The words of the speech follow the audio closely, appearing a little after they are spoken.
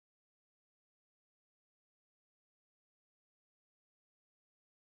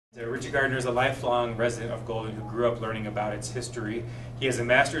Richard Gardner is a lifelong resident of Golden who grew up learning about its history. He has a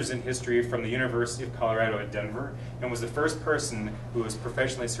master's in history from the University of Colorado at Denver and was the first person who was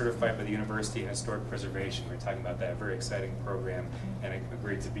professionally certified by the University in Historic Preservation. We're talking about that very exciting program and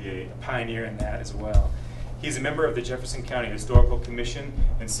agreed to be a pioneer in that as well. He's a member of the Jefferson County Historical Commission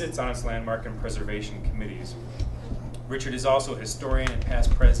and sits on its landmark and preservation committees. Richard is also a historian and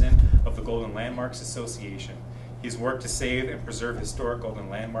past president of the Golden Landmarks Association. He's worked to save and preserve historic Golden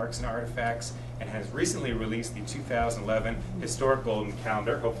landmarks and artifacts and has recently released the 2011 Historic Golden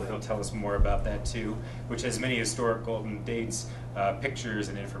Calendar. Hopefully he'll tell us more about that too, which has many historic Golden dates, pictures,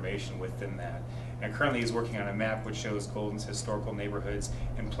 and information within that. And currently he's working on a map which shows Golden's historical neighborhoods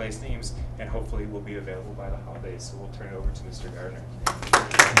and place names, and hopefully will be available by the holidays. So we'll turn it over to Mr. Gardner.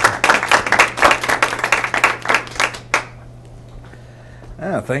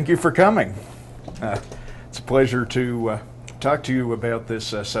 Thank you for coming. It's a pleasure to talk to you about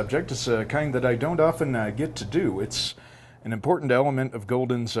this subject. It's a kind that I don't often get to do. It's an important element of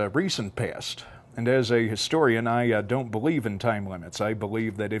Golden's recent past. And as a historian, I don't believe in time limits. I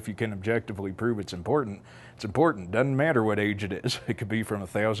believe that if you can objectively prove it's important, it's important. Doesn't matter what age it is. It could be from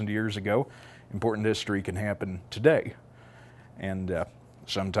 1,000 years ago. Important history can happen today. And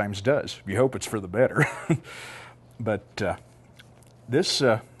sometimes does. You hope it's for the better. But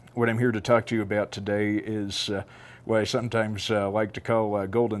what I'm here to talk to you about today is what I sometimes like to call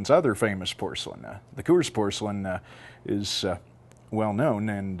Golden's other famous porcelain. The Coors porcelain is well known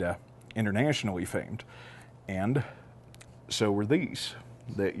and internationally famed, and so were these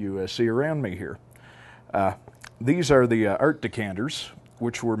that you see around me here. These are the art decanters,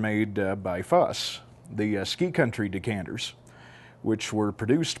 which were made by Foss, the ski country decanters, which were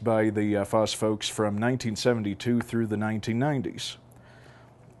produced by the Foss folks from 1972 through the 1990s.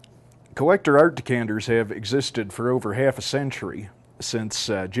 Collector art decanters have existed for over half a century, since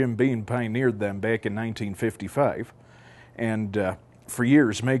Jim Beam pioneered them back in 1955, and for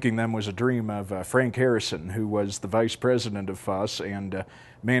years making them was a dream of Frank Harrison, who was the vice president of Foss and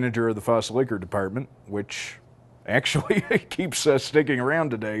manager of the Foss Liquor Department, which actually keeps sticking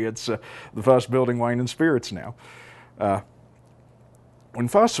around today. It's the Foss Building Wine and Spirits now. When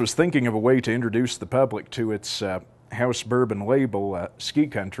Foss was thinking of a way to introduce the public to its house bourbon label, ski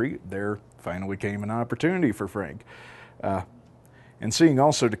country, there finally came an opportunity for Frank. And seeing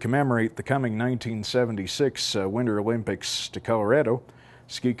also to commemorate the coming 1976 Winter Olympics to Colorado,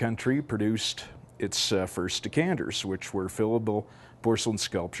 ski country produced its first decanters, which were fillable porcelain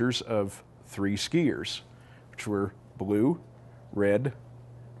sculptures of 3 skiers, which were blue, red,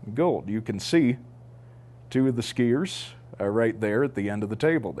 and gold. You can see 2 of the skiers right there at the end of the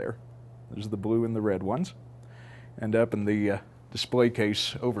table there. There's the blue and the red ones. And up in the display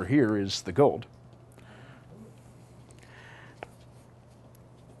case over here is the gold.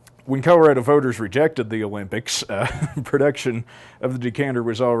 When Colorado voters rejected the Olympics, production of the decanter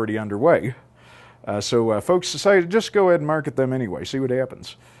was already underway. So folks decided to just go ahead and market them anyway, see what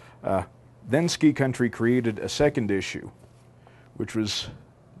happens. Then Ski Country created a second issue, which was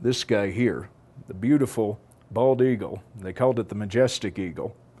this guy here, the beautiful bald eagle. They called it the Majestic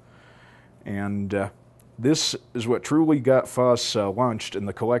Eagle. And this is what truly got Foss launched in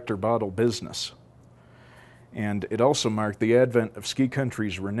the collector bottle business. And it also marked the advent of ski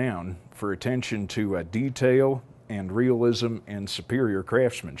country's renown for attention to detail and realism and superior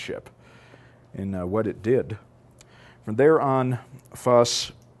craftsmanship in what it did. From there on,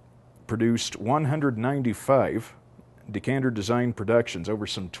 Foss produced 195 decanter design productions over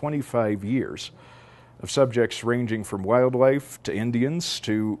some 25 years of subjects ranging from wildlife to Indians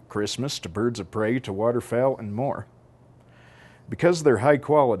to Christmas to birds of prey to waterfowl and more. Because of their high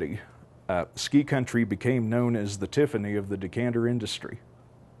quality, ski country became known as the Tiffany of the decanter industry.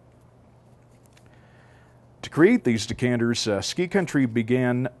 To create these decanters, ski country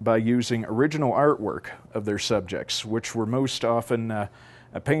began by using original artwork of their subjects, which were most often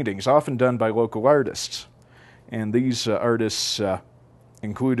paintings, often done by local artists. And these artists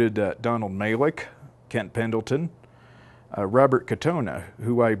included Donald Malick, Kent Pendleton, Robert Katona,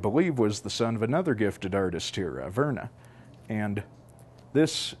 who I believe was the son of another gifted artist here, Verna. And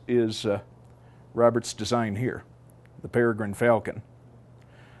this is Robert's design here, the Peregrine Falcon.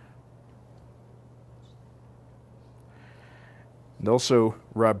 And also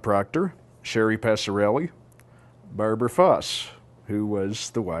Rob Proctor, Sherry Passarelli, Barbara Foss, who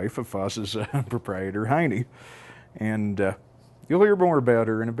was the wife of Foss's proprietor, Heine. And you'll hear more about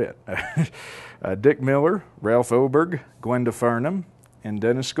her in a bit. Dick Miller, Ralph Oberg, Glenda Farnham, and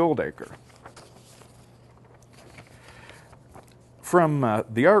Dennis Goldacre. From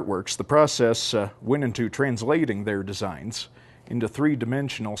the artworks, the process went into translating their designs into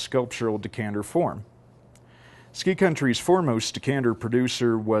three-dimensional sculptural decanter form. Ski Country's foremost decanter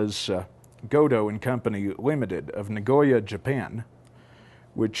producer was Godo and Company Limited of Nagoya, Japan,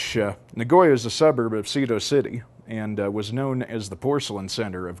 which Nagoya is a suburb of Seto City and was known as the porcelain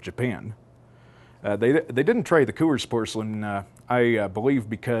center of Japan. They didn't try the Coors porcelain, I believe,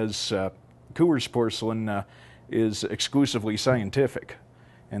 because Coors porcelain is exclusively scientific,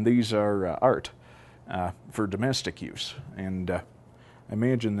 and these are art for domestic use, and I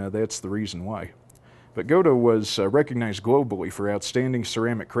imagine that's the reason why. But Godo was recognized globally for outstanding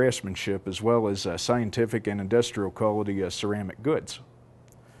ceramic craftsmanship as well as scientific and industrial quality ceramic goods.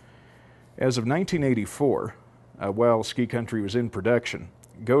 As of 1984, while Ski Country was in production,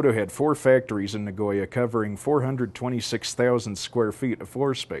 Godo had 4 factories in Nagoya covering 426,000 square feet of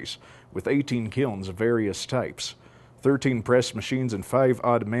floor space with 18 kilns of various types, 13 press machines, and 5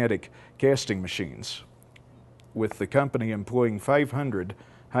 automatic casting machines, with the company employing 500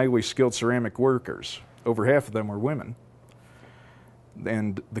 highly skilled ceramic workers. Over half of them were women.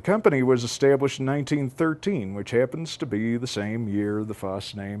 And the company was established in 1913, which happens to be the same year the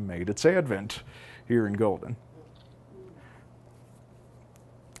Foss name made its advent here in Golden.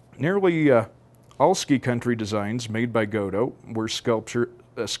 Nearly all Ski Country designs made by Godo were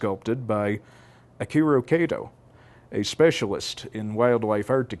sculpted by Akiro Kato, a specialist in wildlife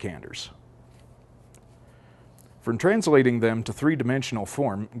art decanters. From translating them to three-dimensional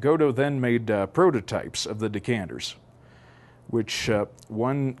form, Godo then made prototypes of the decanters, which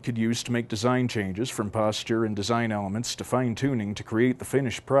one could use to make design changes from posture and design elements to fine-tuning to create the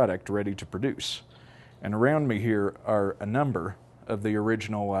finished product ready to produce. And around me here are a number of the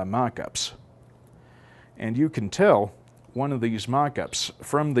original mock-ups. And you can tell one of these mock-ups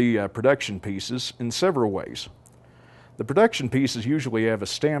from the production pieces in several ways. The production pieces usually have a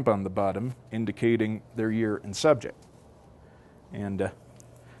stamp on the bottom indicating their year and subject. And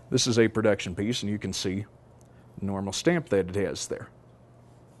this is a production piece, and you can see the normal stamp that it has there.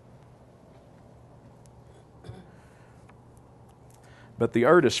 But the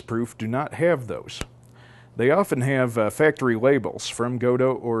artist proof do not have those. They often have factory labels from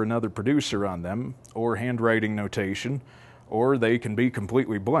Godo or another producer on them, or handwriting notation, or they can be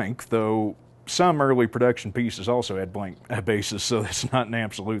completely blank, though some early production pieces also had blank bases, so that's not an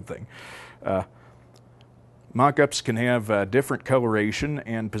absolute thing. Mock-ups can have different coloration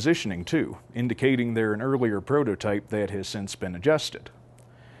and positioning too, indicating they're an earlier prototype that has since been adjusted.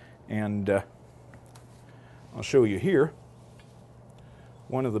 And I'll show you here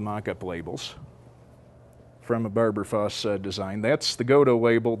one of the mock-up labels from a Barbara Foss design. That's the Godo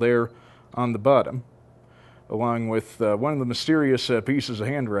label there on the bottom, along with one of the mysterious pieces of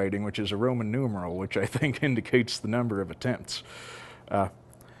handwriting, which is a Roman numeral, which I think indicates the number of attempts.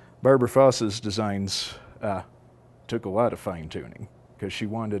 Barbara Foss's designs took a lot of fine-tuning, because she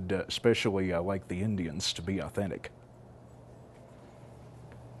wanted, especially like the Indians, to be authentic.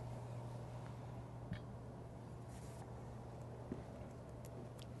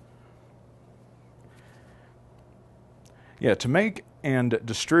 Yeah, to make and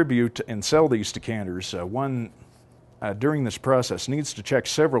distribute and sell these decanters, one during this process needs to check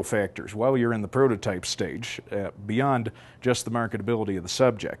several factors while you're in the prototype stage, beyond just the marketability of the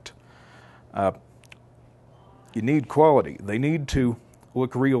subject. You need quality. They need to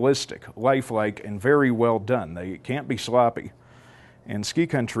look realistic, lifelike, and very well done. They can't be sloppy. And Ski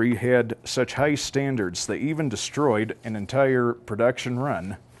Country had such high standards, they even destroyed an entire production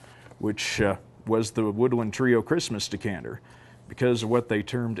run, which was the Woodland Trio Christmas decanter, because of what they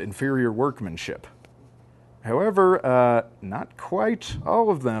termed inferior workmanship. However, not quite all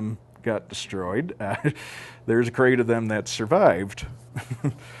of them got destroyed. There's a crate of them that survived.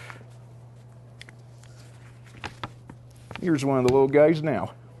 Here's one of the little guys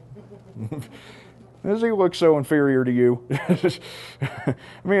now. Does he look so inferior to you? I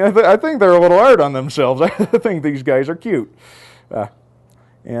mean, I think they're a little hard on themselves. I think these guys are cute.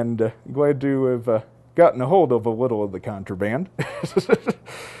 And glad to have gotten a hold of a little of the contraband.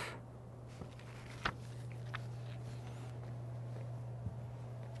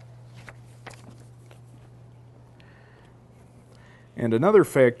 And another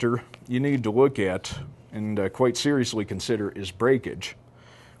factor you need to look at and quite seriously consider is breakage.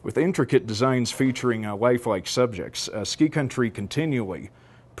 With intricate designs featuring lifelike subjects, Ski Country continually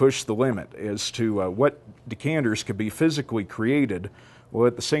pushed the limit as to what decanters could be physically created, while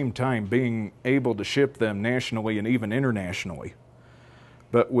at the same time being able to ship them nationally and even internationally.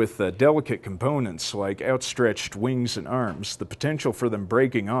 But with delicate components like outstretched wings and arms, the potential for them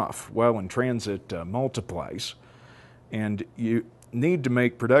breaking off while in transit multiplies. And need to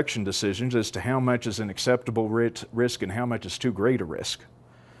make production decisions as to how much is an acceptable risk and how much is too great a risk.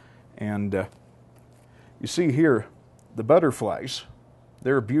 And you see here, the butterflies,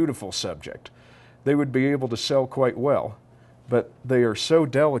 they're a beautiful subject. They would be able to sell quite well, but they are so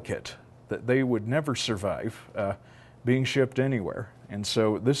delicate that they would never survive being shipped anywhere. And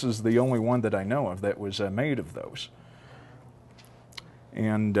so this is the only one that I know of that was made of those.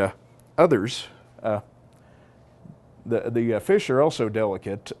 And others, the fish are also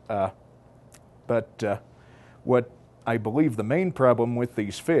delicate, but what I believe the main problem with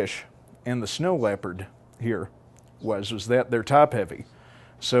these fish and the snow leopard here was that they're top heavy.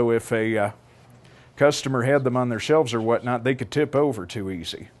 So if a customer had them on their shelves or whatnot, they could tip over too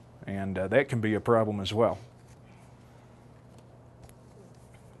easy, and that can be a problem as well.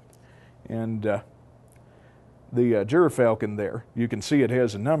 And the gyrfalcon there, you can see it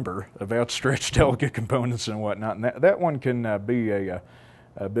has a number of outstretched delicate components and whatnot, and that one can be a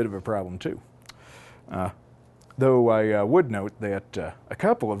bit of a problem too. Though I would note that a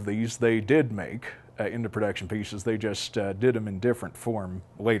couple of these they did make into production pieces. They just did them in different form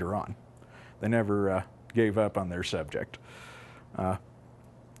later on. They never gave up on their subject.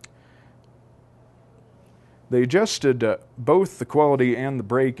 They adjusted both the quality and the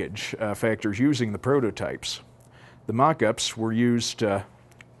breakage factors using the prototypes. The mock-ups were used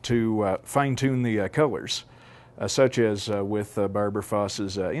to fine-tune the colors, such as with Barbara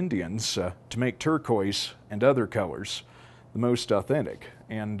Foss's Indians, to make turquoise and other colors the most authentic.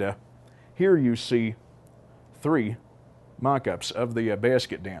 And here you see 3 mock-ups of the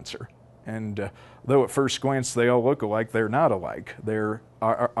basket dancer. And though at first glance they all look alike, they're not alike. There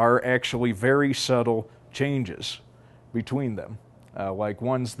are actually very subtle changes between them. Like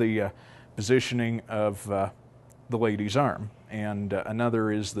one's the positioning of the lady's arm, and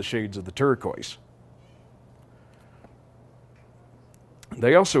another is the shades of the turquoise.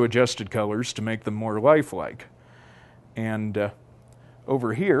 They also adjusted colors to make them more lifelike. And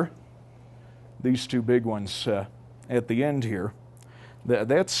over here, these 2 big ones at the end here,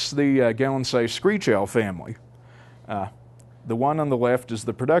 that's the gallon-sized screech owl family. The one on the left is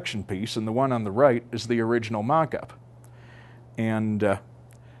the production piece, and the one on the right is the original mock-up. And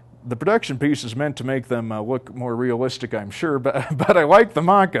the production piece is meant to make them look more realistic, I'm sure, but I like the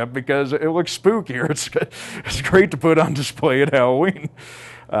mock-up because it looks spookier. It's great to put on display at Halloween.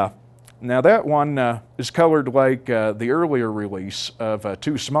 Now that one is colored like the earlier release of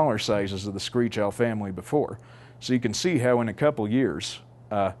 2 smaller sizes of the screech owl family before. So you can see how in a couple years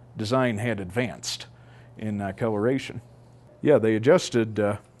design had advanced in coloration. Yeah, they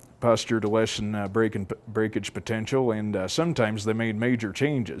adjusted posture to lessen breakage potential, and sometimes they made major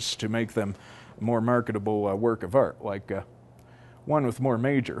changes to make them a more marketable work of art. Like one with more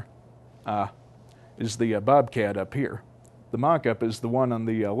major is the bobcat up here. The mock-up is the one on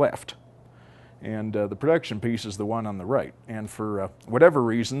the left, and the production piece is the one on the right. And for whatever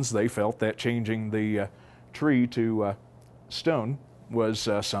reasons, they felt that changing the tree to stone was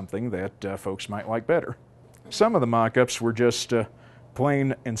something that folks might like better. Some of the mock-ups were just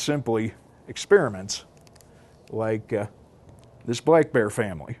plain and simply experiments, like this black bear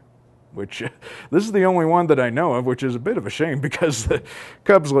family, which this is the only one that I know of, which is a bit of a shame because the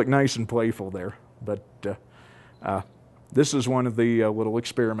cubs look nice and playful there. But this is one of the little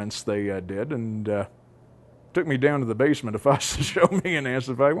experiments they did, and took me down to the basement of Foss to show me and asked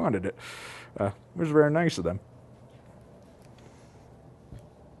if I wanted it. It was very nice of them.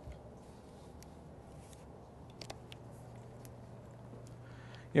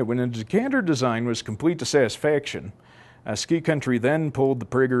 Yeah, when the decanter design was complete to satisfaction, Ski Country then pulled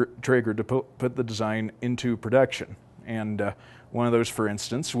the trigger to put the design into production. And one of those, for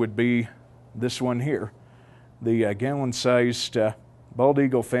instance, would be this one here, the gallon-sized bald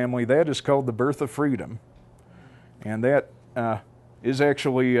eagle family. That is called the Birth of Freedom. And that is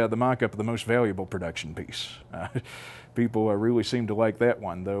actually the mock-up of the most valuable production piece. People really seem to like that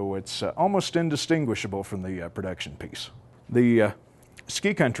one, though it's almost indistinguishable from the production piece. The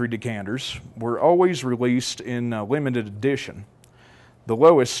Ski Country decanters were always released in limited edition. The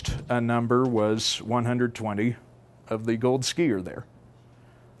lowest number was 120 of the gold skier there.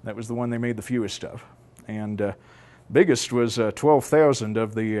 That was the one they made the fewest of. And biggest was 12,000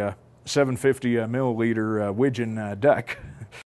 of the 750 milliliter widgeon duck.